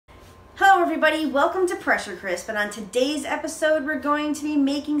Hello everybody, welcome to Pressure Crisp, and on today's episode we're going to be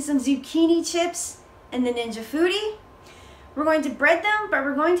making some zucchini chips in the Ninja Foodi. We're going to bread them, but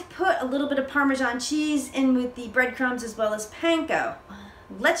we're going to put a little bit of Parmesan cheese in with the breadcrumbs as well as panko.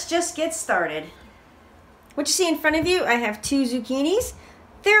 Let's just get started. What you see in front of you, I have two zucchinis.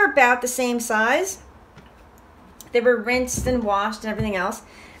 They're about the same size. They were rinsed and washed and everything else.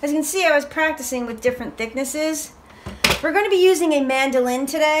 As you can see, I was practicing with different thicknesses. We're going to be using a mandolin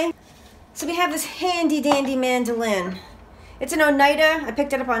today. So we have this handy dandy mandolin. It's an Oneida. I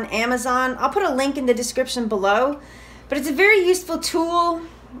picked it up on Amazon. I'll put a link in the description below. But it's a very useful tool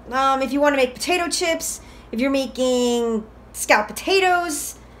if you want to make potato chips, if you're making scalloped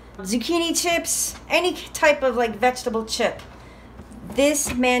potatoes, zucchini chips, any type of like vegetable chip.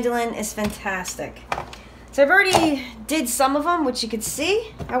 This mandolin is fantastic. So I've already did some of them, which you could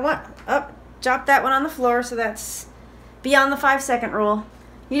see. Drop that one on the floor, so that's beyond the 5-second rule.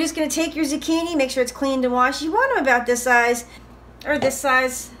 You're just going to take your zucchini, make sure it's cleaned and washed. You want them about this size or this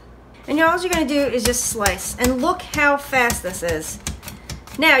size. And all you're going to do is just slice. And look how fast this is.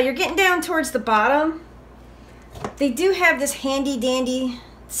 Now, you're getting down towards the bottom. They do have this handy dandy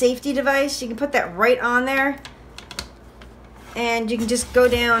safety device. You can put that right on there. And you can just go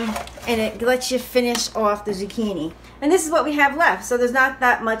down and it lets you finish off the zucchini. And this is what we have left. So there's not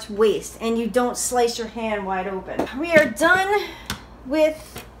that much waste. And you don't slice your hand wide open. We are done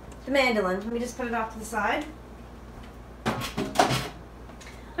with the mandolin. Let me just put it off to the side.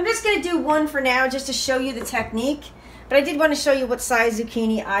 I'm just going to do one for now just to show you the technique, but I did want to show you what size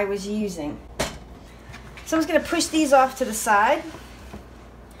zucchini I was using. So I'm just going to push these off to the side.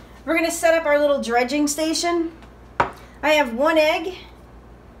 We're going to set up our little dredging station. I have 1 egg,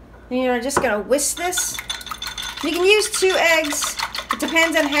 and you're just going to whisk this. You can use 2 eggs. It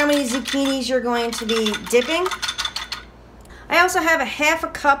depends on how many zucchinis you're going to be dipping. I also have a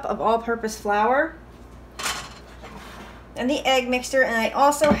 1/2 cup of all-purpose flour and the egg mixture, and I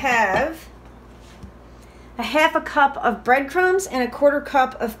also have a 1/2 cup of breadcrumbs and a 1/4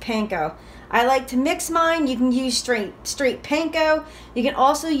 cup of panko. I like to mix mine. You can use straight panko. You can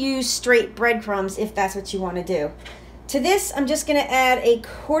also use straight breadcrumbs if that's what you want to do. To this, I'm just going to add a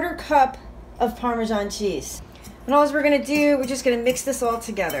 1/4 cup of Parmesan cheese. And all we're going to do, we're just going to mix this all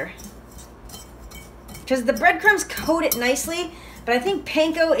together. Because the breadcrumbs coat it nicely, but I think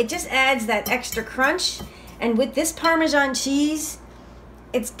panko, it just adds that extra crunch. And with this Parmesan cheese,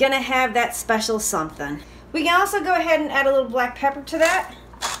 it's going to have that special something. We can also go ahead and add a little black pepper to that.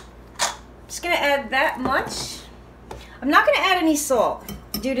 Just going to add that much. I'm not going to add any salt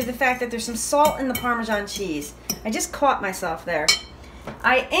due to the fact that there's some salt in the Parmesan cheese. I just caught myself there.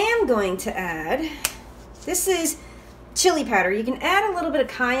 I am going to add, this is chili powder. You can add a little bit of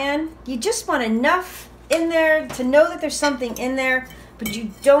cayenne. You just want enough in there to know that there's something in there, but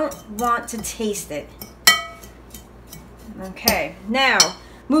you don't want to taste it. Okay, now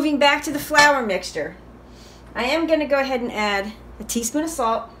moving back to the flour mixture. I am going to go ahead and add a teaspoon of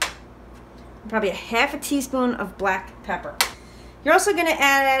salt, probably a 1/2 teaspoon of black pepper. You're also going to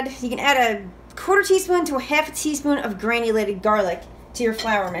add, you can add a 1/4 teaspoon to a 1/2 teaspoon of granulated garlic to your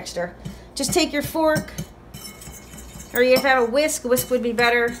flour mixture. Just take your fork, or if you have a whisk would be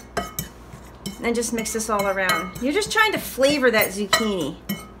better, and just mix this all around. You're just trying to flavor that zucchini.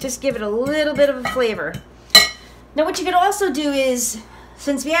 Just give it a little bit of a flavor. Now what you could also do is,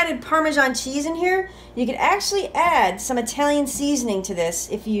 since we added Parmesan cheese in here, you could actually add some Italian seasoning to this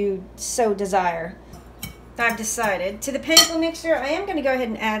if you so desire. I've decided. To the panko mixture, I am going to go ahead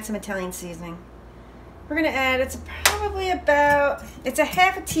and add some Italian seasoning. We're going to add, it's probably about, it's a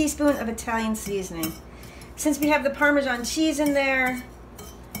 1/2 teaspoon of Italian seasoning. Since we have the Parmesan cheese in there,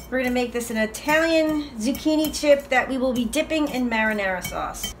 we're going to make this an Italian zucchini chip that we will be dipping in marinara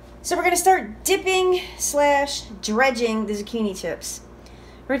sauce. So we're going to start dipping / dredging the zucchini chips.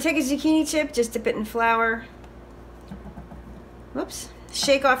 We're going to take a zucchini chip, just dip it in flour. Whoops.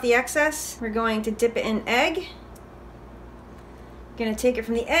 Shake off the excess. We're going to dip it in egg. Going to take it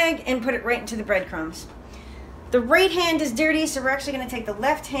from the egg and put it right into the breadcrumbs. The right hand is dirty, so we're actually going to take the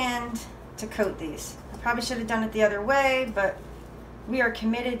left hand to coat these. I probably should have done it the other way, but we are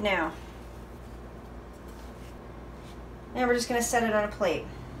committed now. And we're just going to set it on a plate.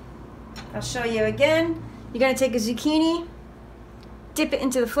 I'll show you again. You're going to take a zucchini, dip it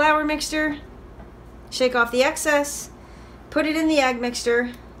into the flour mixture, shake off the excess, put it in the egg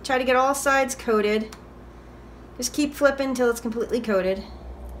mixture, try to get all sides coated. Just keep flipping until it's completely coated.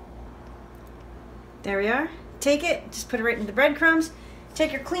 There we are. Take it, just put it right into the breadcrumbs.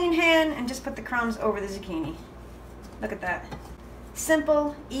 Take your clean hand and just put the crumbs over the zucchini. Look at that.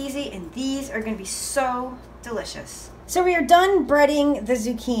 Simple, easy, and these are going to be so delicious. So we are done breading the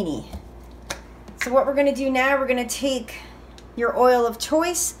zucchini. So what we're gonna do now, we're gonna take your oil of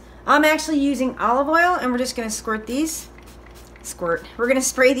choice. I'm actually using olive oil, and we're just gonna squirt these. We're gonna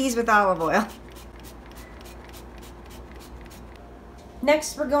spray these with olive oil.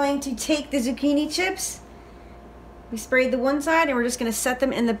 Next, we're going to take the zucchini chips. We sprayed the one side, and we're just gonna set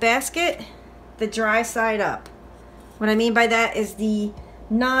them in the basket, the dry side up. What I mean by that is the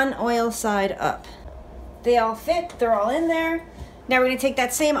non-oil side up. They all fit, they're all in there. Now we're gonna take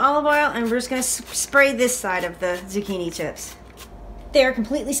that same olive oil, and we're just gonna spray this side of the zucchini chips. They are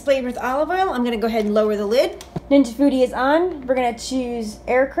completely sprayed with olive oil. I'm gonna go ahead and lower the lid. Ninja Foodi is on. We're gonna choose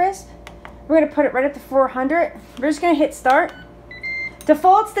air crisp. We're gonna put it right at the 400. We're just gonna hit start.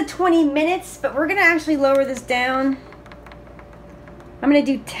 Default's to 20 minutes, but we're gonna actually lower this down. I'm gonna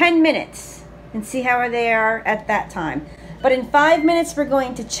do 10 minutes and see how they are at that time. But in 5 minutes, we're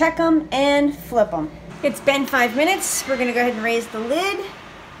going to check them and flip them. It's been 5 minutes. We're gonna go ahead and raise the lid.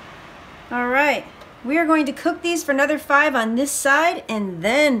 All right, we are going to cook these for another 5 on this side and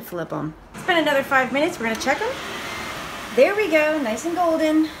then flip them. It's been another 5 minutes. We're gonna check them. There we go, nice and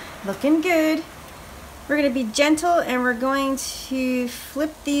golden, looking good. We're gonna be gentle and we're going to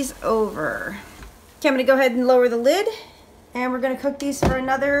flip these over. Okay, I'm gonna go ahead and lower the lid, and we're gonna cook these for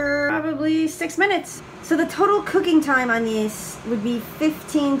another probably 6 minutes. So the total cooking time on these would be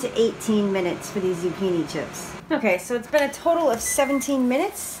 15 to 18 minutes for these zucchini chips. Okay, so it's been a total of 17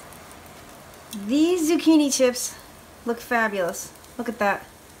 minutes. These zucchini chips look fabulous. Look at that.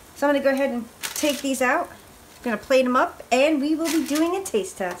 So I'm gonna go ahead and take these out. I'm gonna plate them up, and we will be doing a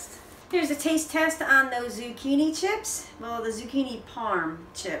taste test. Here's a taste test on those zucchini chips. Well, the zucchini parm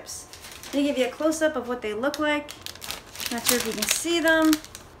chips. I'm gonna give you a close-up of what they look like. Not sure if you can see them,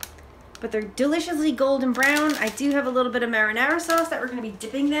 but they're deliciously golden brown. I do have a little bit of marinara sauce that we're gonna be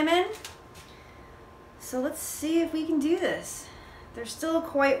dipping them in. So let's see if we can do this. They're still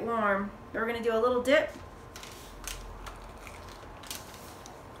quite warm. We're gonna do a little dip.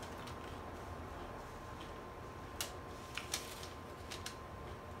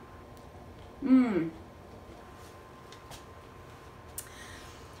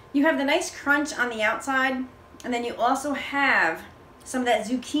 You have the nice crunch on the outside, and then you also have some of that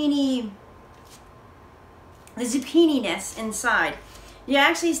zucchini, the zucchini-ness inside. You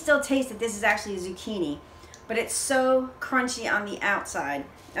actually still taste that this is actually a zucchini, but it's so crunchy on the outside.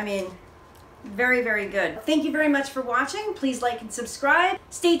 I mean, very, very good. Thank you very much for watching. Please like and subscribe.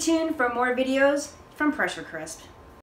 Stay tuned for more videos from Pressure Crisp.